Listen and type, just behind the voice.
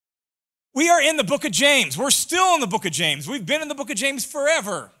We are in the book of James. We're still in the book of James. We've been in the book of James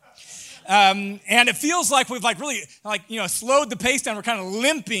forever. And it feels like we've really slowed the pace down. We're kind of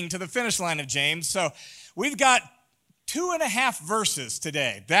limping to the finish line of James. So we've got 2.5 verses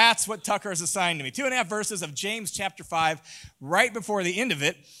today. That's what Tucker has assigned to me. 2.5 verses of James chapter 5, right before the end of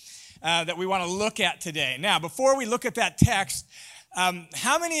it, that we want to look at today. Now, before we look at that text,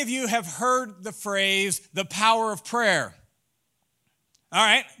 how many of you have heard the phrase, the power of prayer? All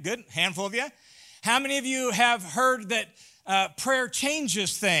right, good, handful of you. How many of you have heard that prayer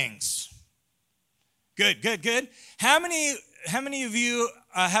changes things? Good. How many of you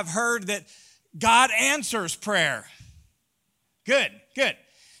have heard that God answers prayer? Good.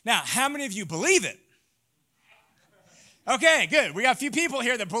 Now, how many of you believe it? Okay, good. We got a few people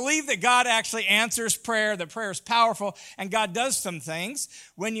here that believe that God actually answers prayer, that prayer is powerful, and God does some things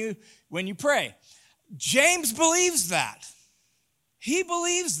when you pray. James believes that. He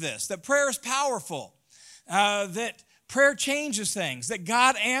believes this, that prayer is powerful, that prayer changes things, that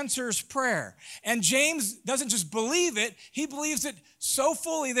God answers prayer. And James doesn't just believe it, he believes it so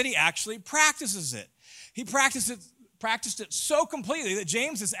fully that he actually practices it. He practiced it so completely that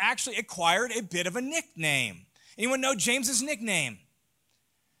James has actually acquired a bit of a nickname. Anyone know James's nickname?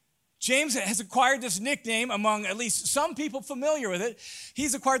 James has acquired this nickname among at least some people familiar with it.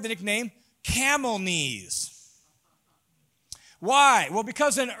 He's acquired the nickname Camel Knees. Why? Well,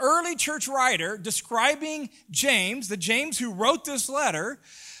 because an early church writer describing James, the James who wrote this letter,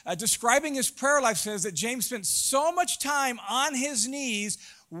 describing his prayer life, says that James spent so much time on his knees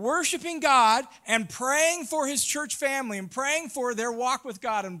worshiping God and praying for his church family and praying for their walk with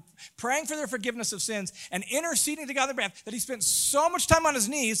God and praying for their forgiveness of sins and interceding to God on their behalf, that he spent so much time on his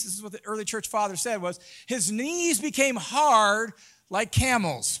knees, this is what the early church father said, was his knees became hard like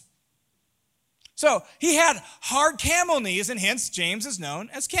camels. So he had hard camel knees, and hence James is known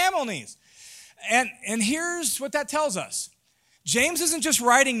as Camel Knees. And here's what that tells us. James isn't just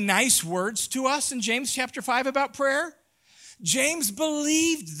writing nice words to us in James chapter 5 about prayer. James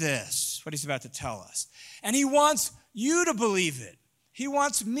believed this, what he's about to tell us. And he wants you to believe it. He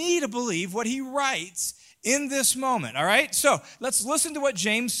wants me to believe what he writes in this moment, all right? So let's listen to what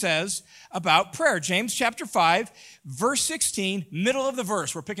James says about prayer. James chapter 5, verse 16, middle of the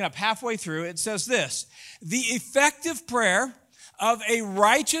verse. We're picking up halfway through. It says this: the effective prayer of a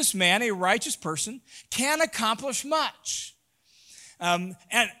righteous man, a righteous person, can accomplish much. And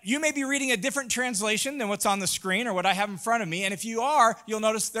you may be reading a different translation than what's on the screen or what I have in front of me. And if you are, you'll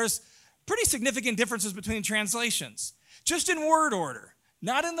notice there's pretty significant differences between translations, just in word order.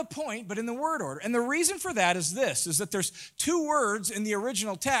 Not in the point, but in the word order. And the reason for that is this, is that there's 2 words in the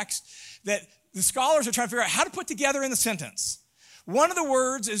original text that the scholars are trying to figure out how to put together in the sentence. One of the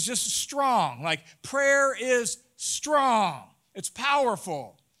words is just strong, like prayer is strong. It's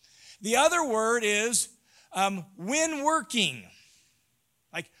powerful. The other word is when working.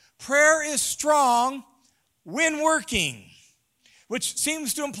 Like prayer is strong when working, which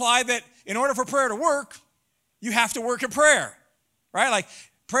seems to imply that in order for prayer to work, you have to work at prayer. Right? Like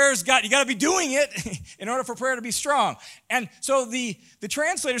you got to be doing it in order for prayer to be strong. And so the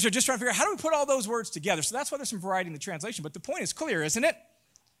translators are just trying to figure out how do we put all those words together. So that's why there's some variety in the translation. But the point is clear, isn't it?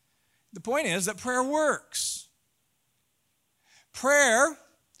 The point is that prayer works. Prayer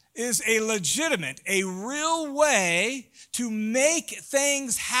is a legitimate, a real way to make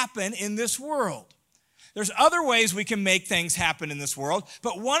things happen in this world. There's other ways we can make things happen in this world,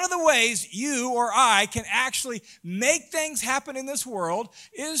 but one of the ways you or I can actually make things happen in this world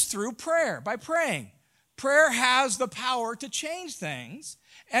is through prayer, by praying. Prayer has the power to change things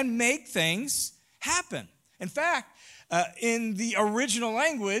and make things happen. In fact, in the original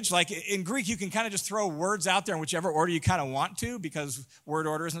language, like in Greek, you can kind of just throw words out there in whichever order you kind of want to because word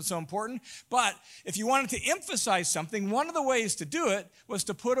order isn't so important. But if you wanted to emphasize something, one of the ways to do it was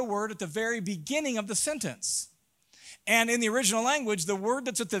to put a word at the very beginning of the sentence. And in the original language, the word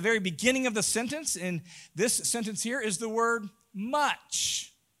that's at the very beginning of the sentence, in this sentence here, is the word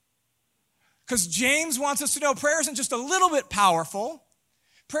much. Because James wants us to know prayer isn't just a little bit powerful.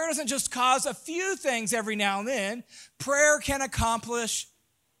 Prayer doesn't just cause a few things every now and then. Prayer can accomplish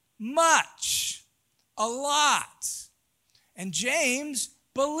much, a lot. And James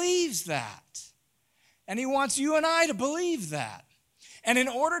believes that. And he wants you and I to believe that. And in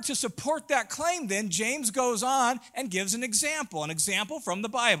order to support that claim, then, James goes on and gives an example from the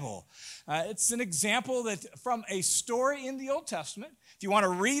Bible. It's an example that from a story in the Old Testament. If you want to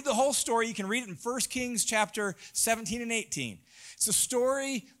read the whole story, you can read it in 1 Kings chapter 17 and 18. It's a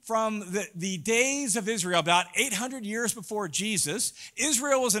story from the days of Israel, about 800 years before Jesus.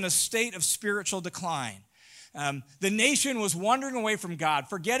 Israel was in a state of spiritual decline. The nation was wandering away from God,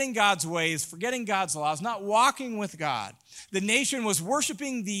 forgetting God's ways, forgetting God's laws, not walking with God. The nation was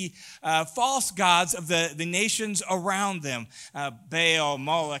worshiping the false gods of the nations around them, Baal,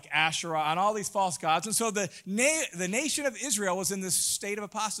 Moloch, Asherah, and all these false gods. And so the nation of Israel was in this state of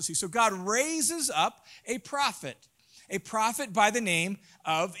apostasy. So God raises up a prophet by the name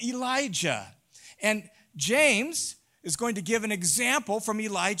of Elijah. And James is going to give an example from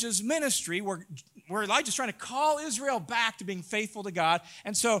Elijah's ministry where Elijah's trying to call Israel back to being faithful to God.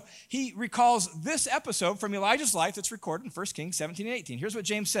 And so he recalls this episode from Elijah's life that's recorded in 1 Kings 17 and 18. Here's what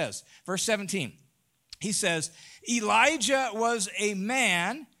James says, verse 17. He says, Elijah was a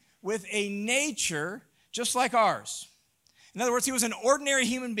man with a nature just like ours. In other words, he was an ordinary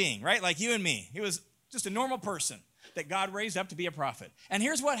human being, right? Like you and me. He was just a normal person that God raised up to be a prophet. And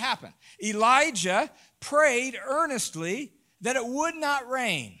here's what happened. Elijah prayed earnestly that it would not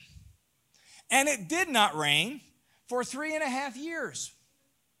rain. And it did not rain for 3.5 years.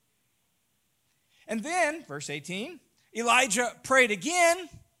 And then, verse 18, Elijah prayed again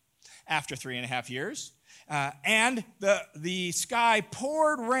after 3.5 years, and the sky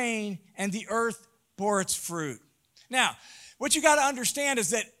poured rain, and the earth bore its fruit. Now, what you got to understand is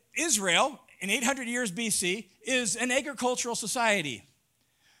that Israel, in 800 years BC, is an agricultural society.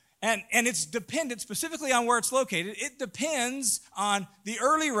 And it's dependent specifically on where it's located. It depends on the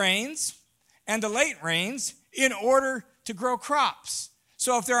early rains and the late rains in order to grow crops.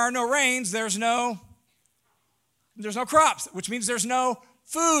 So if there are no rains, there's no crops, which means there's no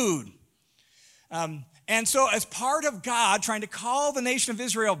food. And so as part of God trying to call the nation of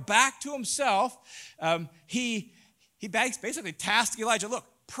Israel back to himself, he basically tasked Elijah, look,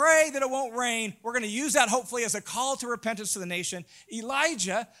 pray that it won't rain. We're going to use that hopefully as a call to repentance to the nation.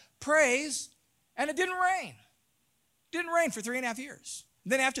 Elijah prays, and it didn't rain. It didn't rain for 3.5 years.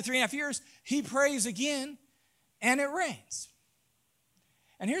 Then after 3.5 years, he prays again, and it rains.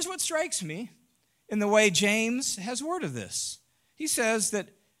 And here's what strikes me in the way James has worded this. He says that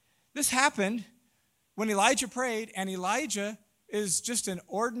this happened when Elijah prayed, and Elijah is just an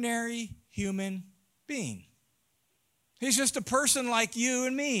ordinary human being. He's just a person like you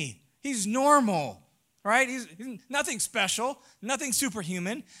and me. He's normal, right? He's nothing special, nothing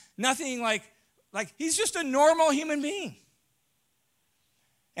superhuman, nothing like he's just a normal human being.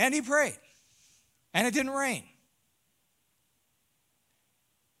 And he prayed, and it didn't rain.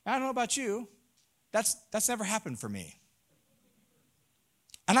 I don't know about you, that's never happened for me.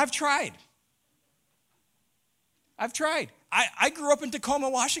 And I've tried. I grew up in Tacoma,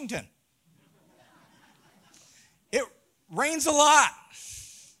 Washington. It rains a lot.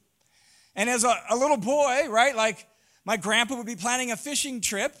 And as a little boy, right, like my grandpa would be planning a fishing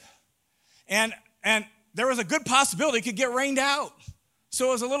trip, and there was a good possibility it could get rained out.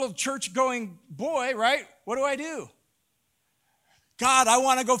 So as a little church-going boy, right, what do? God, I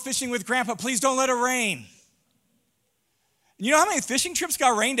want to go fishing with Grandpa. Please don't let it rain. You know how many fishing trips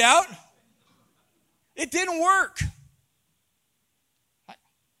got rained out? It didn't work.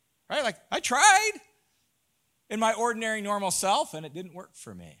 Right? Like, I tried in my ordinary, normal self, and it didn't work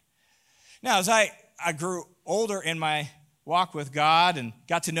for me. Now, as I grew older in my walk with God and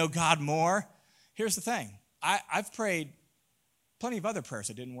got to know God more, here's the thing. I've prayed plenty of other prayers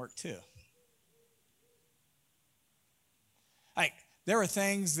that didn't work too. Like, there were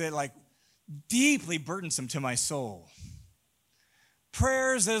things that like deeply burdensome to my soul.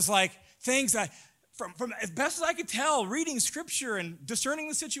 Prayers that is like things that from as best as I could tell, reading scripture and discerning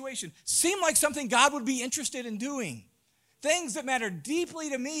the situation, seemed like something God would be interested in doing. Things that mattered deeply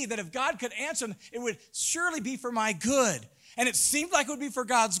to me, that if God could answer them, it would surely be for my good. And it seemed like it would be for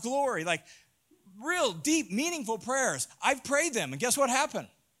God's glory. Like real, deep, meaningful prayers. I've prayed them, and guess what happened?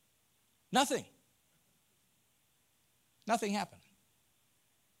 Nothing. Nothing happened.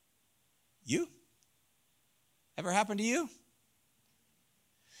 You? Ever happened to you?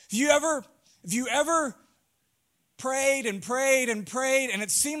 Have you ever prayed and prayed and prayed, and it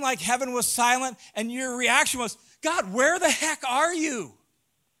seemed like heaven was silent, and your reaction was, God, where the heck are you?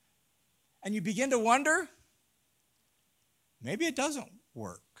 And you begin to wonder, maybe it doesn't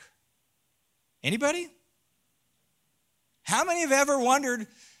work. Anybody? How many have ever wondered,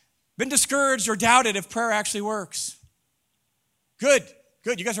 been discouraged or doubted if prayer actually works? Good.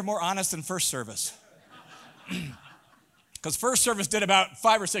 You guys are more honest than first service. Because first service did about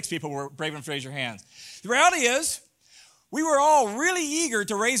 5 or 6 people were brave enough to raise your hands. The reality is, we were all really eager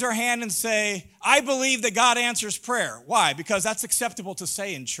to raise our hand and say, I believe that God answers prayer. Why? Because that's acceptable to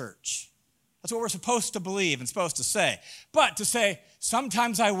say in church. That's what we're supposed to believe and supposed to say. But to say,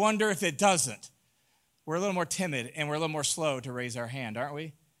 sometimes I wonder if it doesn't, we're a little more timid and we're a little more slow to raise our hand, aren't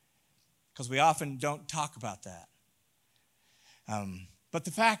we? because we often don't talk about that. But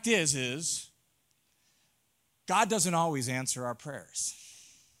the fact is God doesn't always answer our prayers.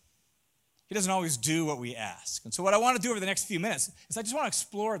 He doesn't always do what we ask. And so what I want to do over the next few minutes is I just want to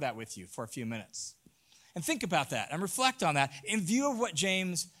explore that with you for a few minutes. And think about that and reflect on that in view of what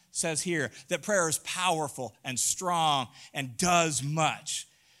James says here, that prayer is powerful and strong and does much,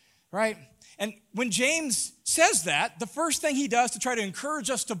 right? And when James says that, the first thing he does to try to encourage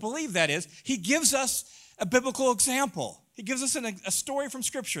us to believe that is he gives us a biblical example. He gives us a story from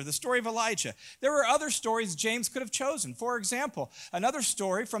Scripture, the story of Elijah. There were other stories James could have chosen. For example, another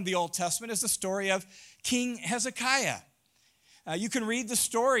story from the Old Testament is the story of King Hezekiah. You can read the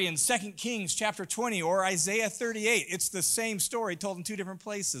story in 2 Kings chapter 20 or Isaiah 38. It's the same story told in two different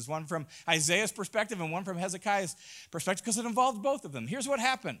places, one from Isaiah's perspective and one from Hezekiah's perspective, because it involved both of them. Here's what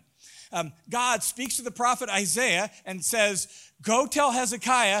happened. God speaks to the prophet Isaiah and says, go tell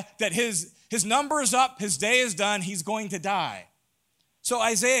Hezekiah that his number is up, his day is done, he's going to die. So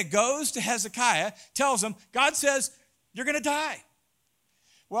Isaiah goes to Hezekiah, tells him, God says, you're going to die.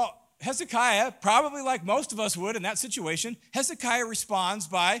 Well, Hezekiah, probably like most of us would in that situation, Hezekiah responds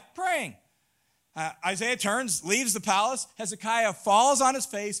by praying. Isaiah turns, leaves the palace. Hezekiah falls on his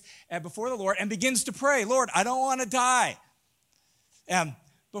face before the Lord and begins to pray, Lord, I don't want to die.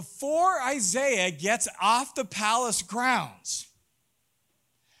 Before Isaiah gets off the palace grounds,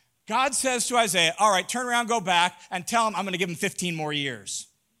 God says to Isaiah, all right, turn around, go back, and tell him I'm going to give him 15 more years.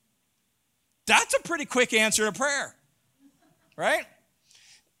 That's a pretty quick answer to prayer, right?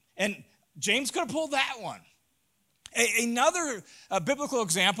 And James could have pulled that one. Another biblical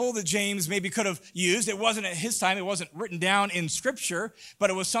example that James maybe could have used, it wasn't at his time, it wasn't written down in Scripture, but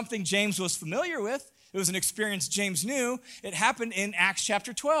it was something James was familiar with. It was an experience James knew. It happened in Acts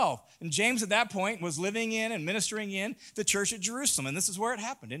chapter 12. And James at that point was living in and ministering in the church at Jerusalem. And this is where it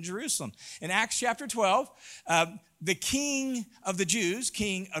happened, in Jerusalem. In Acts chapter 12, the king of the Jews,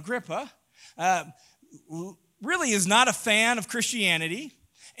 King Agrippa, really is not a fan of Christianity.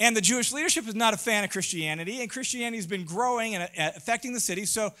 And the Jewish leadership is not a fan of Christianity, and Christianity has been growing and affecting the city.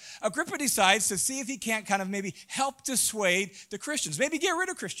 So Agrippa decides to see if he can't kind of maybe help dissuade the Christians, maybe get rid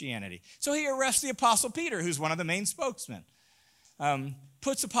of Christianity. So he arrests the Apostle Peter, who's one of the main spokesmen,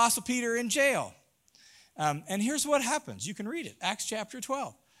 puts Apostle Peter in jail. And here's what happens. You can read it, Acts chapter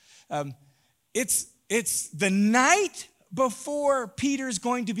 12. It's the night before Peter's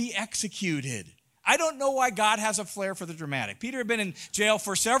going to be executed. I don't know why God has a flair for the dramatic. Peter had been in jail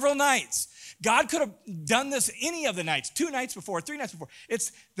for several nights. God could have done this any of the nights, 2 nights before, 3 nights before.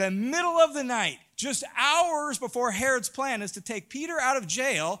 It's the middle of the night, just hours before Herod's plan is to take Peter out of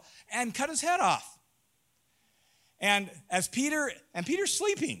jail and cut his head off. And Peter's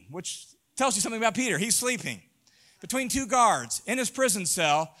sleeping, which tells you something about Peter. He's sleeping between 2 guards in his prison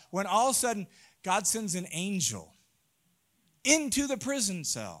cell when all of a sudden God sends an angel into the prison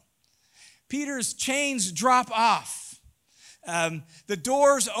cell. Peter's chains drop off. The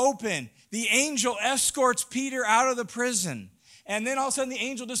doors open. The angel escorts Peter out of the prison. And then all of a sudden the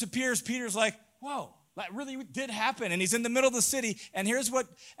angel disappears. Peter's like, whoa, that really did happen. And he's in the middle of the city. And here's what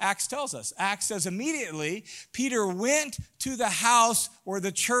Acts tells us. Acts says immediately Peter went to the house where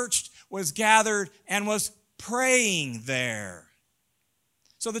the church was gathered and was praying there.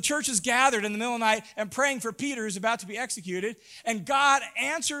 So the church is gathered in the middle of the night and praying for Peter, who's about to be executed. And God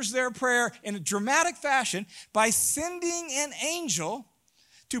answers their prayer in a dramatic fashion by sending an angel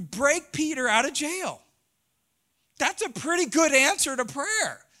to break Peter out of jail. That's a pretty good answer to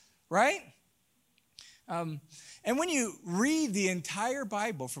prayer, right? And when you read the entire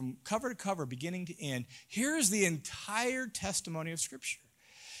Bible from cover to cover, beginning to end, here's the entire testimony of Scripture.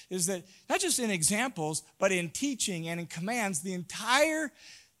 Is that not just in examples, but in teaching and in commands, the entire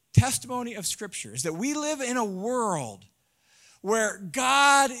testimony of Scripture is that we live in a world where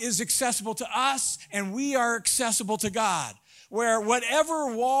God is accessible to us and we are accessible to God, where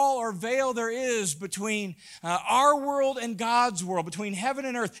whatever wall or veil there is between our world and God's world, between heaven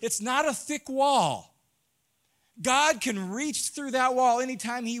and earth, it's not a thick wall. God can reach through that wall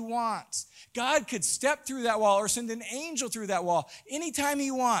anytime He wants. God could step through that wall or send an angel through that wall anytime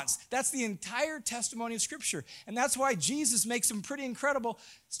He wants. That's the entire testimony of Scripture. And that's why Jesus makes some pretty incredible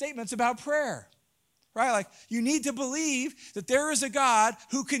statements about prayer, right? Like, you need to believe that there is a God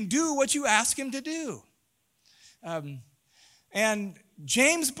who can do what you ask Him to do. And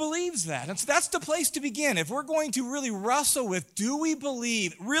James believes that. And so that's the place to begin. If we're going to really wrestle with, do we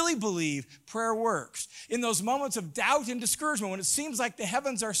really believe prayer works? In those moments of doubt and discouragement, when it seems like the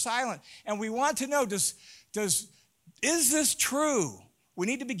heavens are silent, and we want to know, is this true? We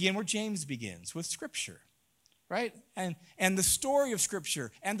need to begin where James begins, with Scripture, right? And the story of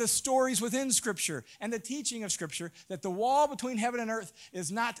Scripture and the stories within Scripture and the teaching of Scripture, that the wall between heaven and earth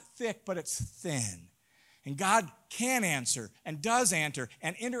is not thick, but it's thin. And God can answer and does answer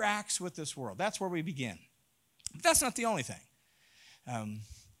and interacts with this world. That's where we begin. But that's not the only thing.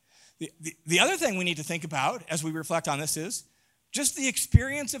 The other thing we need to think about as we reflect on this is just the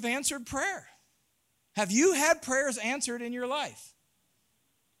experience of answered prayer. Have you had prayers answered in your life?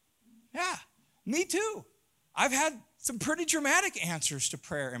 Yeah, me too. I've had some pretty dramatic answers to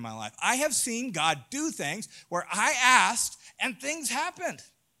prayer in my life. I have seen God do things where I asked and things happened,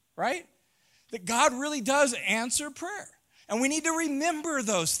 right? That God really does answer prayer. And we need to remember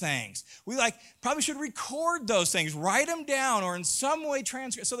those things. We probably should record those things, write them down, or in some way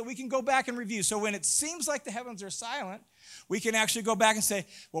transcribe so that we can go back and review. So when it seems like the heavens are silent, we can actually go back and say,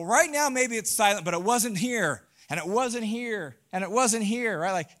 well, right now maybe it's silent, but it wasn't here, and it wasn't here, and it wasn't here,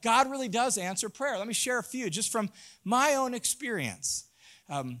 right? Like God really does answer prayer. Let me share a few just from my own experience.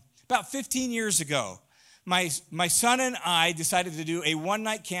 About 15 years ago, my son and I decided to do a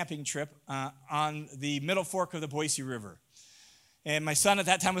one-night camping trip on the Middle Fork of the Boise River. And my son at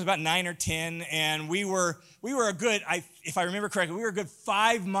that time was about 9 or 10, and we were a good, if I remember correctly, we were a good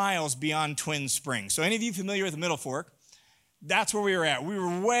 5 miles beyond Twin Springs. So any of you familiar with the Middle Fork, that's where we were at. We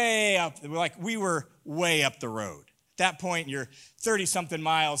were way up, we were way up the road. At that point, you're 30-something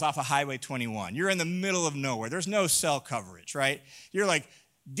miles off of Highway 21. You're in the middle of nowhere. There's no cell coverage, right? You're like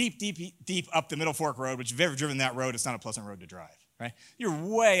deep up the Middle Fork Road, which if you've ever driven that road, it's not a pleasant road to drive, right? You're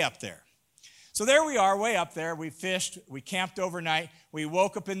way up there. So there we are, way up there. We fished, we camped overnight, we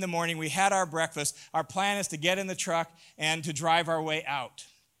woke up in the morning, we had our breakfast. Our plan is to get in the truck and to drive our way out.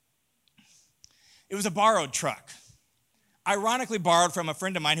 It was a borrowed truck. Ironically borrowed from a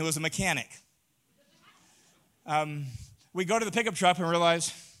friend of mine who was a mechanic. We go to the pickup truck and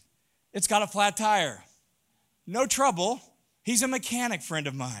realize it's got a flat tire. No trouble. He's a mechanic friend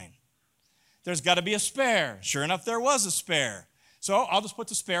of mine. There's got to be a spare. Sure enough, there was a spare. So I'll just put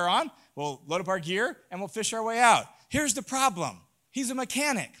the spare on, we'll load up our gear, and we'll fish our way out. Here's the problem. He's a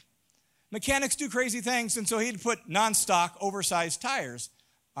mechanic. Mechanics do crazy things, and so he'd put non-stock, oversized tires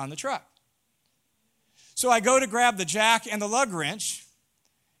on the truck. So I go to grab the jack and the lug wrench,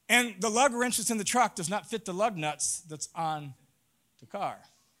 and the lug wrench that's in the truck does not fit the lug nuts that's on the car.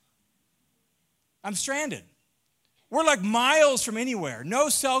 I'm stranded. We're like miles from anywhere, no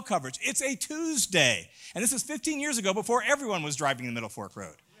cell coverage. It's a Tuesday. And this is 15 years ago before everyone was driving the Middle Fork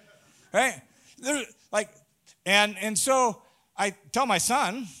Road, right? And so I tell my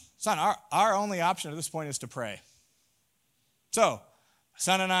son, our only option at this point is to pray. So my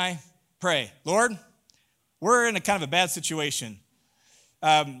son and I pray, Lord, we're in a kind of a bad situation.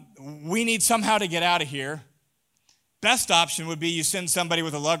 We need somehow to get out of here. Best option would be you send somebody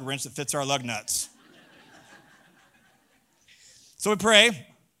with a lug wrench that fits our lug nuts. So we pray,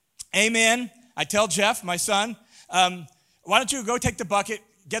 amen. I tell Jeff, my son, why don't you go take the bucket,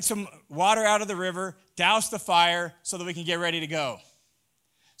 get some water out of the river, douse the fire so that we can get ready to go.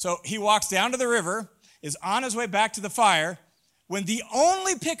 So he walks down to the river, is on his way back to the fire, when the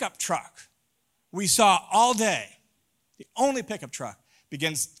only pickup truck we saw all day, the only pickup truck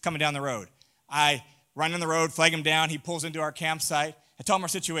begins coming down the road. I run on the road, flag him down, he pulls into our campsite. I tell him our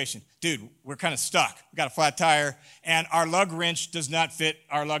situation. Dude, we're kind of stuck. We got a flat tire, and our lug wrench does not fit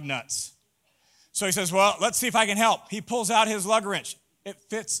our lug nuts. So he says, well, let's see if I can help. He pulls out his lug wrench. It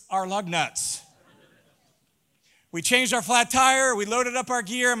fits our lug nuts. We changed our flat tire. We loaded up our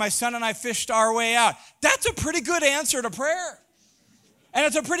gear, and my son and I fished our way out. That's a pretty good answer to prayer. And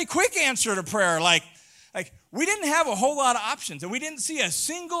it's a pretty quick answer to prayer. Like we didn't have a whole lot of options, and we didn't see a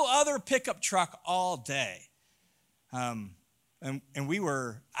single other pickup truck all day. And we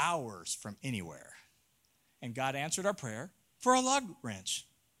were hours from anywhere. And God answered our prayer for a lug wrench.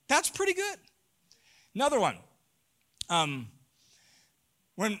 That's pretty good. Another one.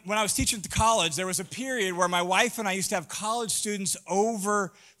 When I was teaching at the college, there was a period where my wife and I used to have college students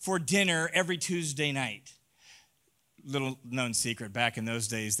over for dinner every Tuesday night. Little known secret, back in those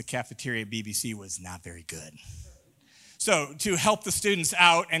days, the cafeteria at BBC was not very good. So to help the students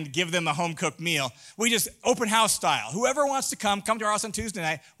out and give them a home-cooked meal, we just open house style. Whoever wants to come to our house on Tuesday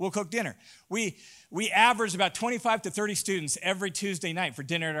night, we'll cook dinner. We averaged about 25 to 30 students every Tuesday night for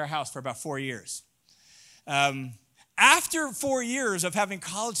dinner at our house for about 4 years. After 4 years of having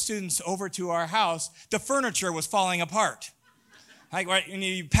college students over to our house, the furniture was falling apart. Like, right, and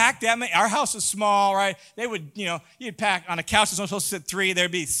you pack that many, our house is small, right? They would, you'd pack on a couch that's only supposed to sit 3,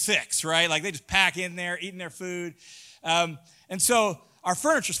 there'd be 6, right? Like they just pack in there, eating their food. And so our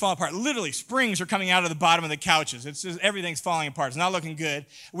furniture's falling apart. Literally, springs are coming out of the bottom of the couches. It's just, everything's falling apart. It's not looking good.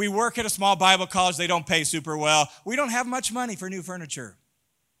 We work at a small Bible college. They don't pay super well. We don't have much money for new furniture.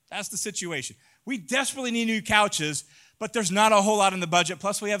 That's the situation. We desperately need new couches, but there's not a whole lot in the budget.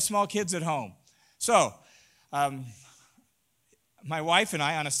 Plus, we have small kids at home. So, my wife and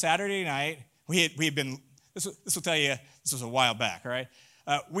I, on a Saturday night, we had been, this will tell you, this was a while back, all right?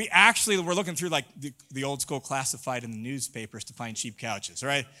 We actually were looking through like the old school classified in the newspapers to find cheap couches,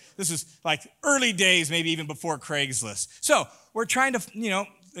 right? This is like early days, maybe even before Craigslist. So we're trying to,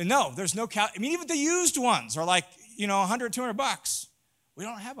 no, there's no couch. I mean, even the used ones are like, $100, $200. We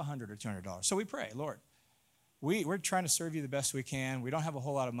don't have $100 or $200. So we pray, Lord, we're trying to serve you the best we can. We don't have a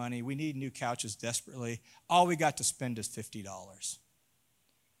whole lot of money. We need new couches desperately. All we got to spend is $50.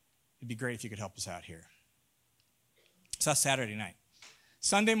 It'd be great if you could help us out here. So that's Saturday night.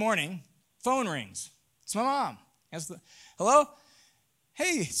 Sunday morning, phone rings. It's my mom. Hello?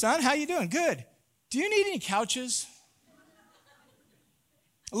 Hey, son, how you doing? Good. Do you need any couches?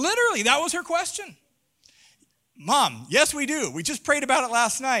 Literally, that was her question. Mom, yes, we do. We just prayed about it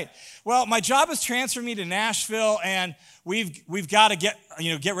last night. Well, my job has transferred me to Nashville, and we've got to get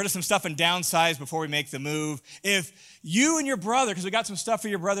rid of some stuff and downsize before we make the move. If you and your brother, because we got some stuff for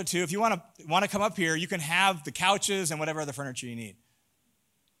your brother too, if you want to come up here, you can have the couches and whatever other furniture you need.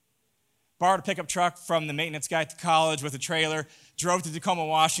 Borrowed a pickup truck from the maintenance guy at the college with a trailer, drove to Tacoma,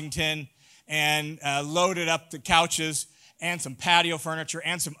 Washington, and loaded up the couches and some patio furniture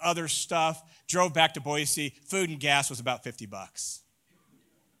and some other stuff, drove back to Boise. Food and gas was about $50.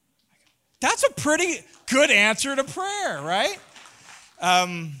 That's a pretty good answer to prayer, right?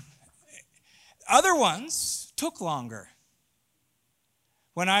 Other ones took longer.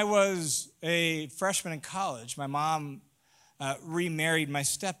 When I was a freshman in college, my mom remarried my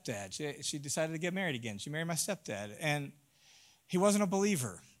stepdad. She decided to get married again. She married my stepdad, and he wasn't a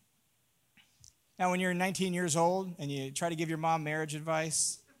believer. Now, when you're 19 years old and you try to give your mom marriage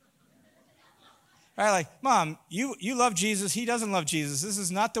advice, right? Like, Mom, you love Jesus. He doesn't love Jesus. This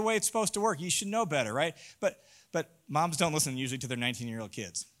is not the way it's supposed to work. You should know better, right? But moms don't listen usually to their 19-year-old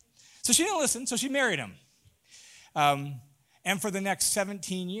kids. So she didn't listen, so she married him. And for the next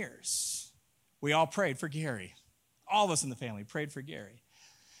 17 years, we all prayed for Gary. All of us in the family prayed for Gary.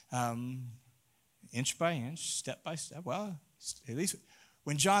 Inch by inch, step by step. Well, at least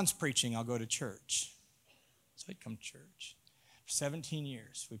when John's preaching, I'll go to church. So I'd come to church. For 17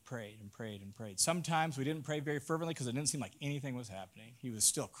 years, we prayed and prayed and prayed. Sometimes we didn't pray very fervently because it didn't seem like anything was happening. He was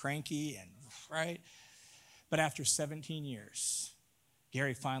still cranky and, right? But after 17 years,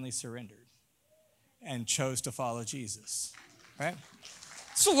 Gary finally surrendered and chose to follow Jesus, right?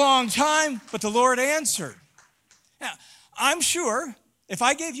 It's a long time, but the Lord answered. Now, I'm sure if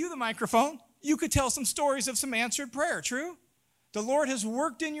I gave you the microphone, you could tell some stories of some answered prayer, true? The Lord has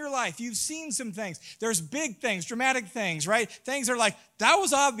worked in your life. You've seen some things. There's big things, dramatic things, right? Things that are like, that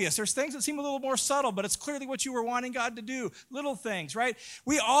was obvious. There's things that seem a little more subtle, but it's clearly what you were wanting God to do. Little things, right?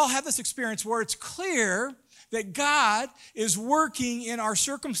 We all have this experience where it's clear that God is working in our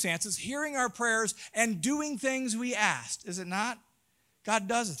circumstances, hearing our prayers, and doing things we asked. Is it not? God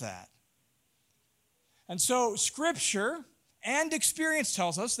does that. And so Scripture and experience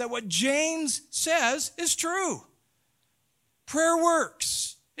tells us that what James says is true. Prayer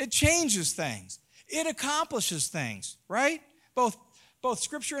works. It changes things. It accomplishes things, right? Both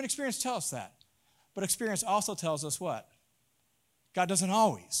Scripture and experience tell us that. But experience also tells us what? God doesn't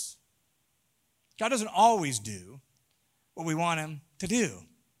always do what we want him to do,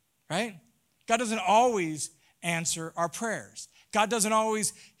 right? God doesn't always answer our prayers. God doesn't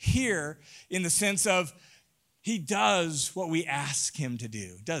always hear in the sense of he does what we ask him to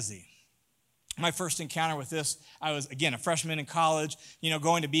do, does he? My first encounter with this, I was, again, a freshman in college,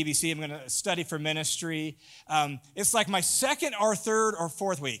 going to BBC. I'm going to study for ministry. It's like my second or third or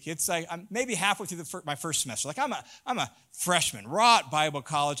fourth week. It's like I'm maybe halfway through my first semester. Like I'm a freshman, raw at Bible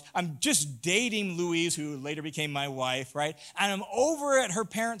college. I'm just dating Louise, who later became my wife, right? And I'm over at her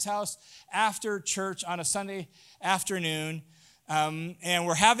parents' house after church on a Sunday afternoon, and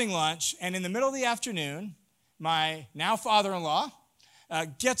we're having lunch. And in the middle of the afternoon, my now father-in-law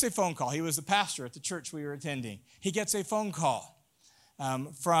gets a phone call. He was the pastor at the church we were attending. He gets a phone call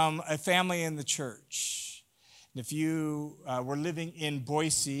from a family in the church. And if you were living in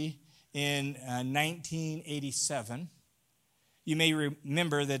Boise in 1987, you may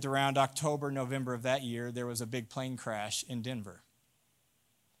remember that around October, November of that year, there was a big plane crash in Denver.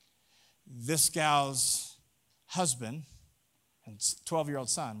 This gal's husband and 12-year-old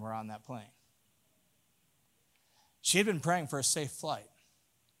son were on that plane. She had been praying for a safe flight.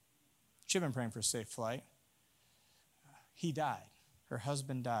 He died, her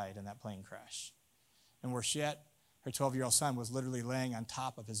husband died in that plane crash. And Worshette, her 12-year-old son, was literally laying on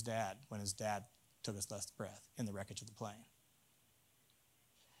top of his dad when his dad took his last breath in the wreckage of the plane.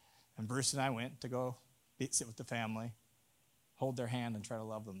 And Bruce and I went to go sit with the family, hold their hand, and try to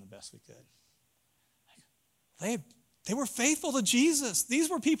love them the best we could. They were faithful to Jesus. These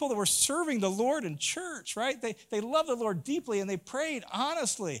were people that were serving the Lord in church, right? They loved the Lord deeply, and they prayed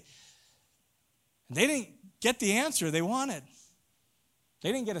honestly. And they didn't get the answer they wanted.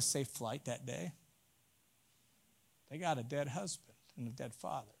 They didn't get a safe flight that day. They got a dead husband and a dead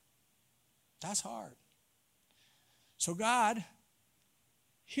father. That's hard. So God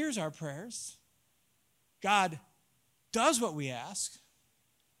hears our prayers. God does what we ask,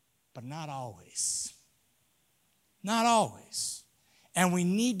 but not always. Not always. And we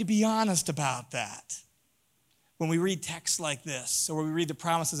need to be honest about that. When we read texts like this, or when we read the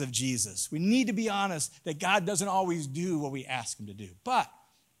promises of Jesus, we need to be honest that God doesn't always do what we ask him to do. But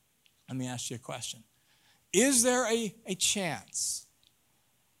let me ask you a question. Is there a chance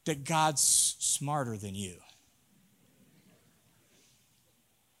that God's smarter than you?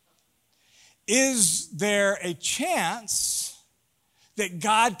 Is there a chance that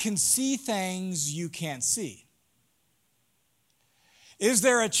God can see things you can't see? Is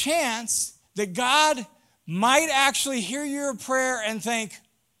there a chance that God might actually hear your prayer and think,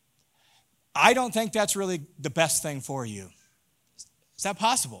 I don't think that's really the best thing for you? Is that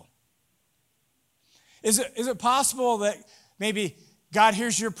possible? Is it possible that maybe God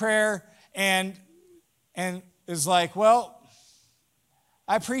hears your prayer and is like, well,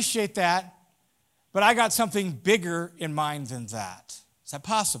 I appreciate that, but I got something bigger in mind than that? Is that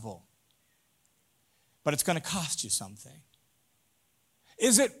possible? But it's going to cost you something.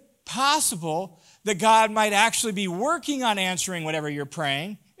 Is it possible that God might actually be working on answering whatever you're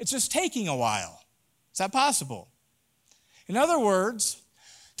praying? It's just taking a while. Is that possible? In other words,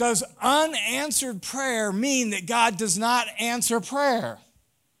 does unanswered prayer mean that God does not answer prayer?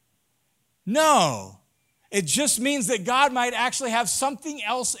 No. It just means that God might actually have something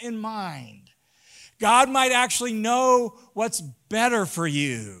else in mind. God might actually know what's better for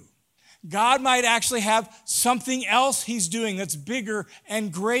you. God might actually have something else he's doing that's bigger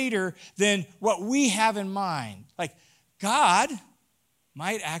and greater than what we have in mind. Like, God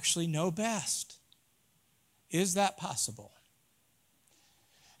might actually know best. Is that possible?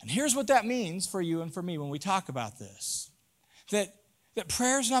 And here's what that means for you and for me when we talk about this. That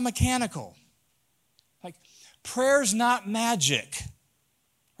prayer's not mechanical. Like, prayer's not magic,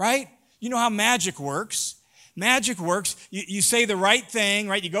 right? You know how magic works. Magic works, you say the right thing,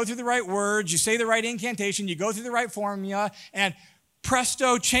 right? You go through the right words, you say the right incantation, you go through the right formula, and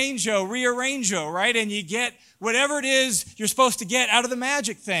presto, changeo, rearrangeo, right? And you get whatever it is you're supposed to get out of the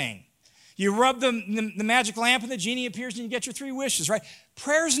magic thing. You rub the magic lamp and the genie appears and you get your 3 wishes, right?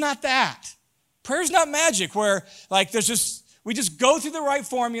 Prayer's not that. Prayer's not magic where like we just go through the right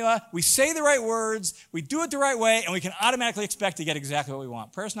formula, we say the right words, we do it the right way, and we can automatically expect to get exactly what we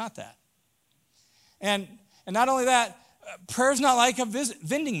want. Prayer's not that. And not only that, prayer's not like a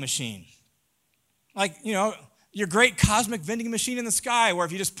vending machine. Like, you know, your great cosmic vending machine in the sky where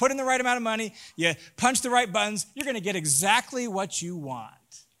if you just put in the right amount of money, you punch the right buttons, you're going to get exactly what you want.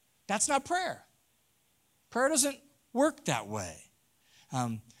 That's not prayer. Prayer doesn't work that way.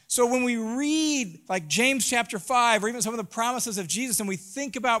 So when we read like James chapter 5 or even some of the promises of Jesus and we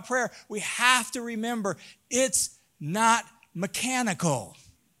think about prayer, we have to remember it's not mechanical.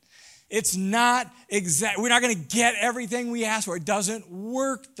 It's not exact. We're not going to get everything we ask for. It doesn't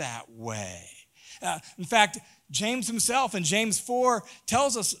work that way. In fact, James himself in James 4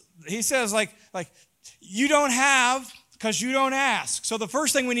 tells us, he says like you don't have because you don't ask. So the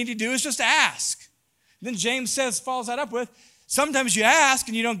first thing we need to do is just ask. And then James follows that up with, sometimes you ask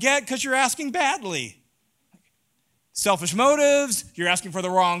and you don't get because you're asking badly. Selfish motives, you're asking for the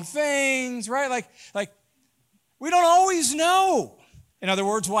wrong things, right? Like we don't always know. In other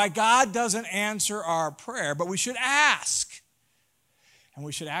words, why God doesn't answer our prayer, but we should ask. And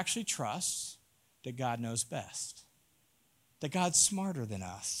we should actually trust that God knows best, that God's smarter than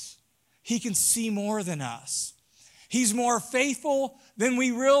us. He can see more than us. He's more faithful than we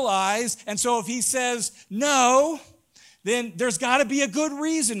realize, and so if he says no, then there's got to be a good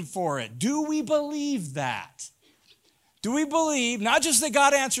reason for it. Do we believe that? Do we believe not just that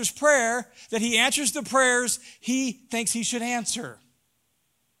God answers prayer, that he answers the prayers he thinks he should answer?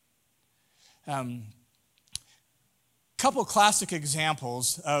 Couple classic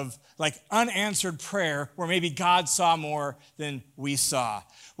examples of like unanswered prayer where maybe God saw more than we saw.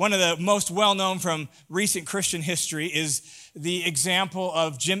 One of the most well-known from recent Christian history is the example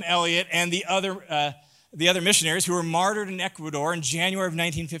of Jim Elliot and the other the other missionaries who were martyred in Ecuador in January of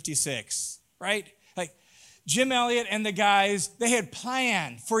 1956, right? Like Jim Elliot and the guys, they had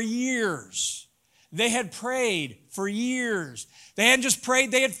planned for years. They had prayed for years. They hadn't just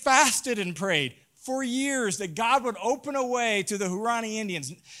prayed, they had fasted and prayed for years that God would open a way to the Huaorani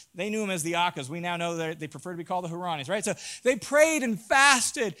Indians. They knew them as the Aucas. We now know that they prefer to be called the Huaranis, right? So they prayed and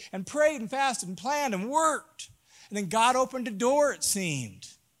fasted and prayed and fasted and planned and worked. And then God opened a door, it seemed.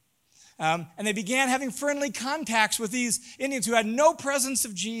 And they began having friendly contacts with these Indians who had no presence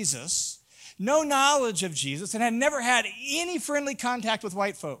of Jesus, no knowledge of Jesus, and had never had any friendly contact with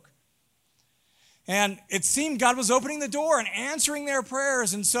white folk. And it seemed God was opening the door and answering their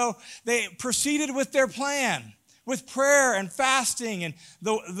prayers. And so they proceeded with their plan, with prayer and fasting, and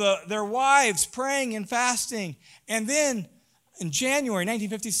their wives praying and fasting. And then in January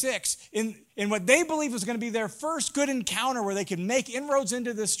 1956, in what they believed was going to be their first good encounter where they could make inroads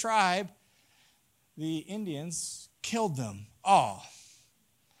into this tribe, the Indians killed them all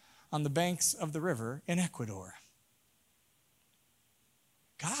on the banks of the river in Ecuador.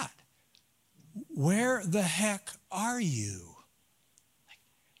 God, where the heck are you?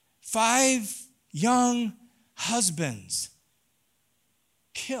 5 young husbands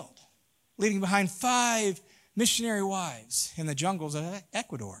killed, leaving behind 5 missionary wives in the jungles of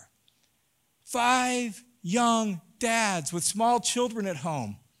Ecuador. 5 young dads with small children at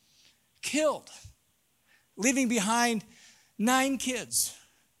home killed, leaving behind 9 kids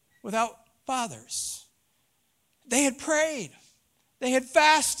without fathers. They had prayed. They had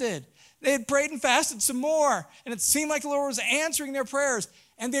fasted. They had prayed and fasted some more, and it seemed like the Lord was answering their prayers,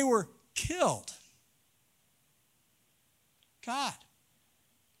 and they were killed. God,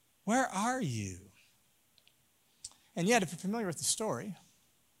 where are you? And yet, if you're familiar with the story,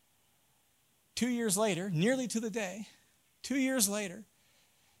 2 years later, nearly to the day, 2 years later,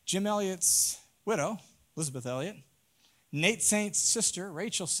 Jim Elliot's widow, Elizabeth Elliot, Nate Saint's sister,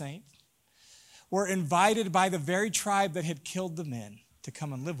 Rachel Saint, were invited by the very tribe that had killed the men to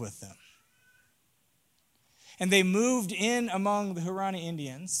come and live with them. And they moved in among the Huaorani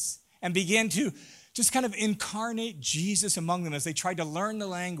Indians and began to just kind of incarnate Jesus among them as they tried to learn the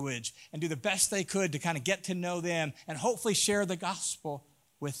language and do the best they could to kind of get to know them and hopefully share the gospel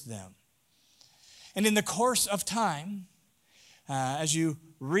with them. And in the course of time, as you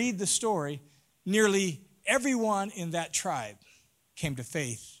read the story, nearly everyone in that tribe came to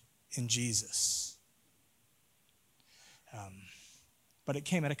faith in Jesus. But it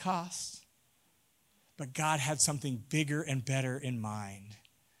came at a cost. But God had something bigger and better in mind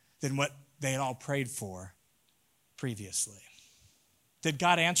than what they had all prayed for previously. Did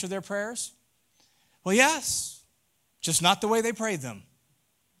God answer their prayers? Well, yes, just not the way they prayed them.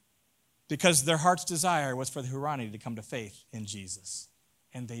 Because their heart's desire was for the Huaorani to come to faith in Jesus.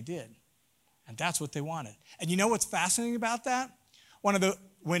 And they did. And that's what they wanted. And you know what's fascinating about that?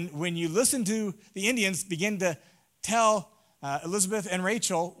 When you listen to the Indians begin to tell Elizabeth and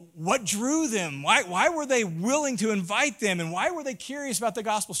Rachel what drew them, why were they willing to invite them, and why were they curious about the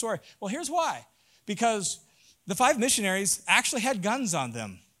gospel story? Well, here's why. Because the 5 missionaries actually had guns on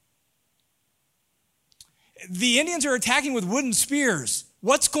them. The Indians are attacking with wooden spears.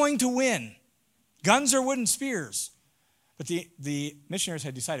 What's going to win? Guns or wooden spears? But the missionaries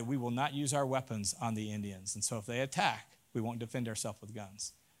had decided we will not use our weapons on the Indians. And so if they attack, we won't defend ourselves with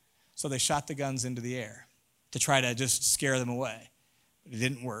guns. So they shot the guns into the air to try to just scare them away. But it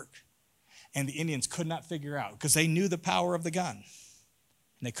didn't work. And the Indians could not figure out, because they knew the power of the gun.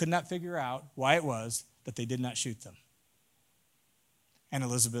 And they could not figure out why it was that they did not shoot them. And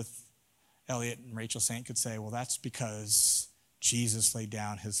Elizabeth Elliot and Rachel Saint could say, well, that's because Jesus laid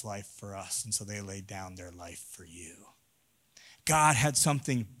down his life for us, and so they laid down their life for you. God had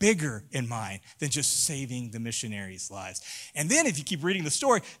something bigger in mind than just saving the missionaries' lives. And then if you keep reading the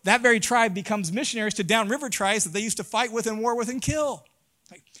story, that very tribe becomes missionaries to downriver tribes that they used to fight with and war with and kill.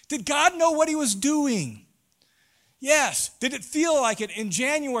 Did God know what he was doing? Yes. Did it feel like it in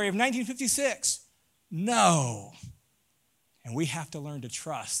January of 1956? No. And we have to learn to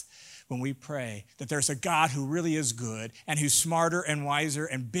trust when we pray that there's a God who really is good and who's smarter and wiser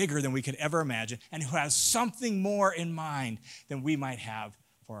and bigger than we could ever imagine and who has something more in mind than we might have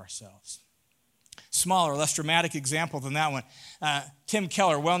for ourselves. Smaller, less dramatic example than that one. Tim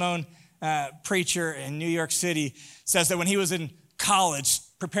Keller, well-known preacher in New York City, says that when he was in college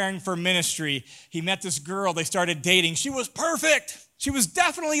preparing for ministry, he met this girl. They started dating. She was perfect. She was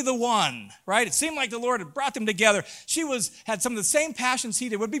definitely the one, right? It seemed like the Lord had brought them together. She had some of the same passions he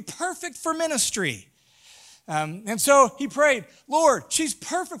did, would be perfect for ministry. And so he prayed, Lord, she's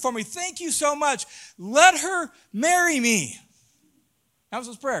perfect for me. Thank you so much. Let her marry me. That was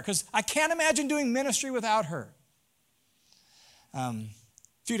his prayer, because I can't imagine doing ministry without her. A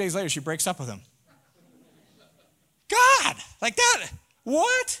few days later, she breaks up with him. God, like that,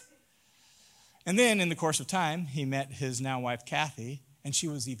 what? And then in the course of time, he met his now wife, Kathy, and she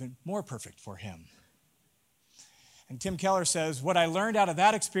was even more perfect for him. And Tim Keller says, what I learned out of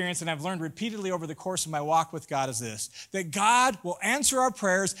that experience, and I've learned repeatedly over the course of my walk with God, is this: that God will answer our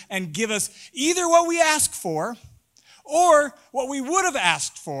prayers and give us either what we ask for or what we would have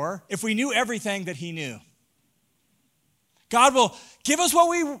asked for if we knew everything that he knew. God will give us what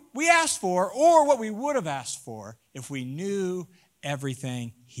we asked for or what we would have asked for if we knew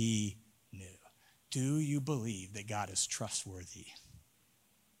everything he knew. Do you believe that God is trustworthy?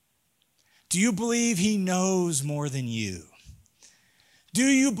 Do you believe he knows more than you? Do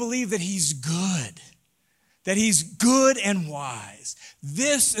you believe that he's good? That he's good and wise?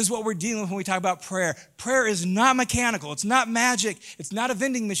 This is what we're dealing with when we talk about prayer. Prayer is not mechanical. It's not magic. It's not a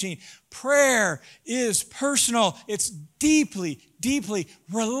vending machine. Prayer is personal. It's deeply, deeply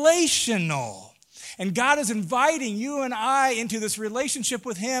relational. And God is inviting you and I into this relationship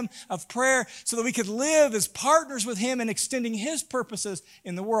with him of prayer so that we could live as partners with him in extending his purposes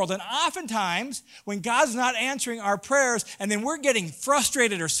in the world. And oftentimes, when God's not answering our prayers and then we're getting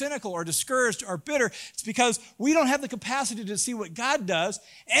frustrated or cynical or discouraged or bitter, it's because we don't have the capacity to see what God does,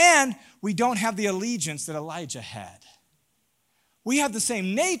 and we don't have the allegiance that Elijah had. We have the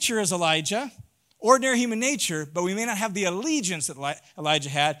same nature as Elijah, ordinary human nature, but we may not have the allegiance that Elijah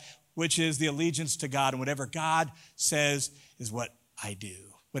had, which is the allegiance to God. And whatever God says is what I do.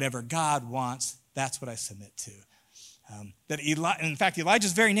 Whatever God wants, that's what I submit to. In fact,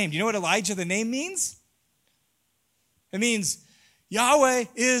 Elijah's very name, do you know what Elijah, the name, means? It means Yahweh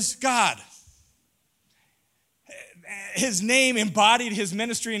is God. His name embodied his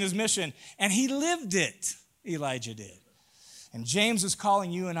ministry and his mission, and he lived it, Elijah did. And James is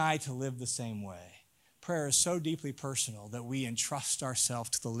calling you and I to live the same way. Prayer is so deeply personal that we entrust ourselves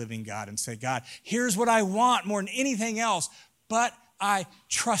to the living God and say, God, here's what I want more than anything else, but I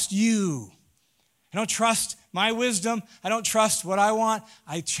trust you. I don't trust my wisdom. I don't trust what I want.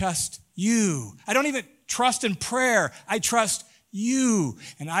 I trust you. I don't even trust in prayer. I trust you.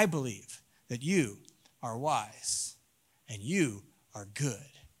 And I believe that you are wise and you are good.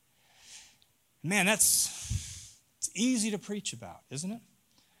 Man, it's easy to preach about, isn't it?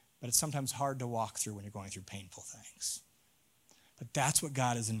 But it's sometimes hard to walk through when you're going through painful things. But that's what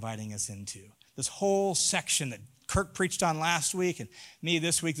God is inviting us into. This whole section that Kirk preached on last week and me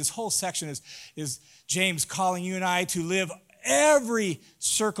this week, this whole section is James calling you and I to live every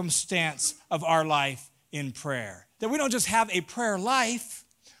circumstance of our life in prayer. That we don't just have a prayer life,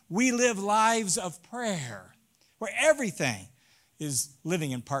 we live lives of prayer, where everything is living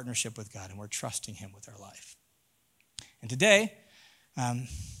in partnership with God and we're trusting him with our life. And today,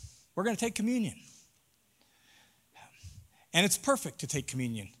 we're going to take communion. And it's perfect to take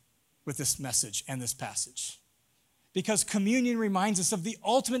communion with this message and this passage, because communion reminds us of the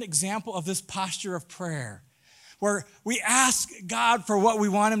ultimate example of this posture of prayer, where we ask God for what we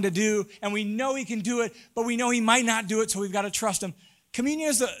want him to do, and we know he can do it, but we know he might not do it, so we've got to trust him. Communion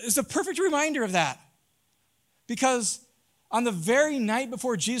is a perfect reminder of that, because on the very night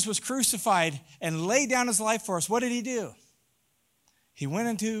before Jesus was crucified and laid down his life for us, what did he do? He went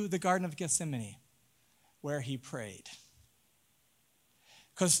into the Garden of Gethsemane, where he prayed.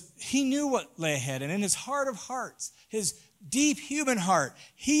 Because he knew what lay ahead, and in his heart of hearts, his deep human heart,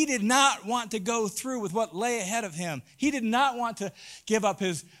 he did not want to go through with what lay ahead of him. He did not want to give up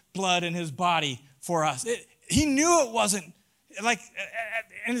his blood and his body for us. He knew it wasn't, like,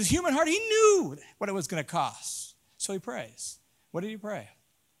 in his human heart, he knew what it was going to cost. So he prays. What did he pray?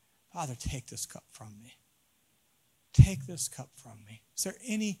 Father, take this cup from me. Take this cup from me. Is there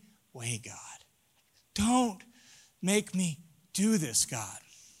any way, God? Don't make me do this, God.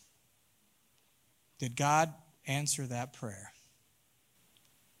 Did God answer that prayer?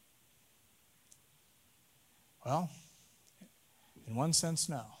 Well, in one sense,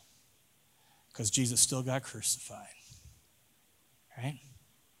 no. Because Jesus still got crucified. Right?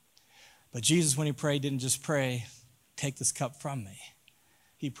 But Jesus, when he prayed, didn't just pray, take this cup from me.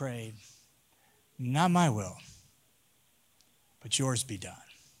 He prayed, not my will, but yours be done.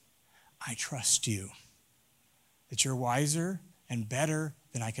 I trust you, that you're wiser and better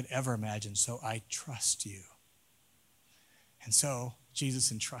than I could ever imagine, so I trust you. And so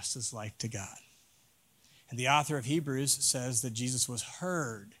Jesus entrusts his life to God. And the author of Hebrews says that Jesus was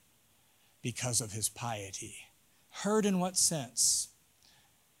heard because of his piety. Heard in what sense?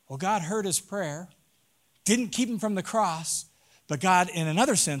 Well, God heard his prayer, didn't keep him from the cross, but God, in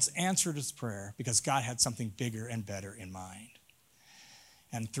another sense, answered his prayer because God had something bigger and better in mind.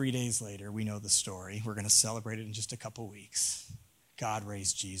 And 3 days later, we know the story. We're going to celebrate it in just a couple weeks. God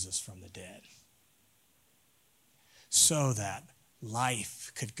raised Jesus from the dead so that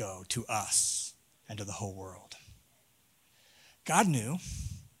life could go to us and to the whole world. God knew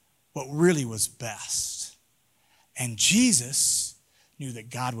what really was best. And Jesus knew that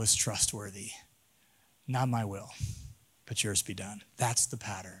God was trustworthy. Not my will, but yours be done. That's the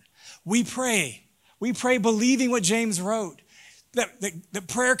pattern. We pray believing what James wrote, that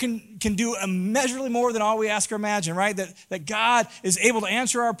prayer can do immeasurably more than all we ask or imagine, right? That God is able to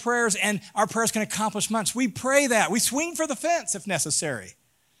answer our prayers and our prayers can accomplish much. We pray that. We swing for the fence if necessary.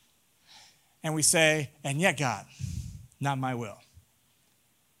 And we say, and yet God, not my will,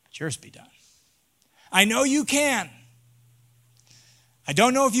 but yours be done. I know you can. I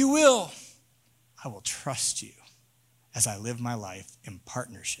don't know if you will. I will trust you as I live my life in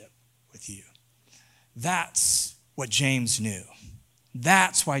partnership with you. That's what James knew.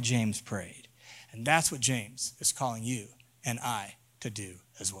 That's why James prayed. And that's what James is calling you and I to do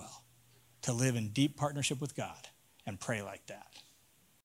as well. To live in deep partnership with God and pray like that.